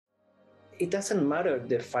it doesn't matter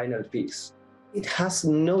the final piece. It has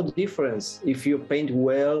no difference if you paint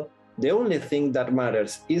well. The only thing that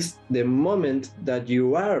matters is the moment that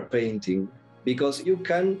you are painting, because you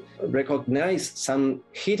can recognize some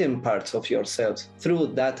hidden parts of yourself through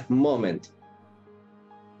that moment.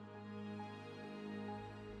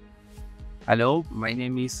 Hello, my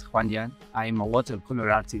name is Juan Ian. I'm a watercolor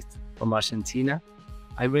artist from Argentina.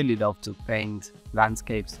 I really love to paint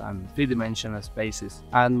landscapes and three-dimensional spaces.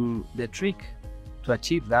 And the trick to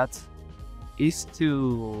achieve that is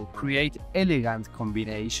to create elegant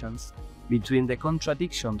combinations between the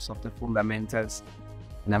contradictions of the fundamentals.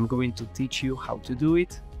 And I'm going to teach you how to do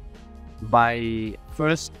it by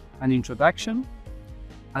first an introduction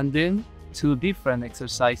and then two different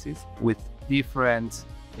exercises with different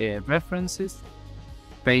references,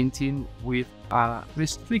 painting with a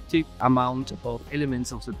restricted amount of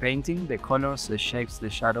elements of the painting, the colors, the shapes, the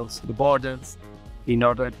shadows, the borders, in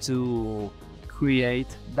order to create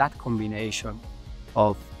that combination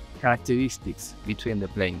of characteristics between the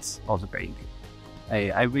planes of the painting.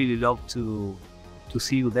 I really love to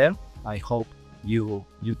see you there. I hope you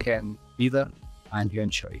can be there and you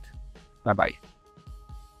enjoy it. Bye-bye.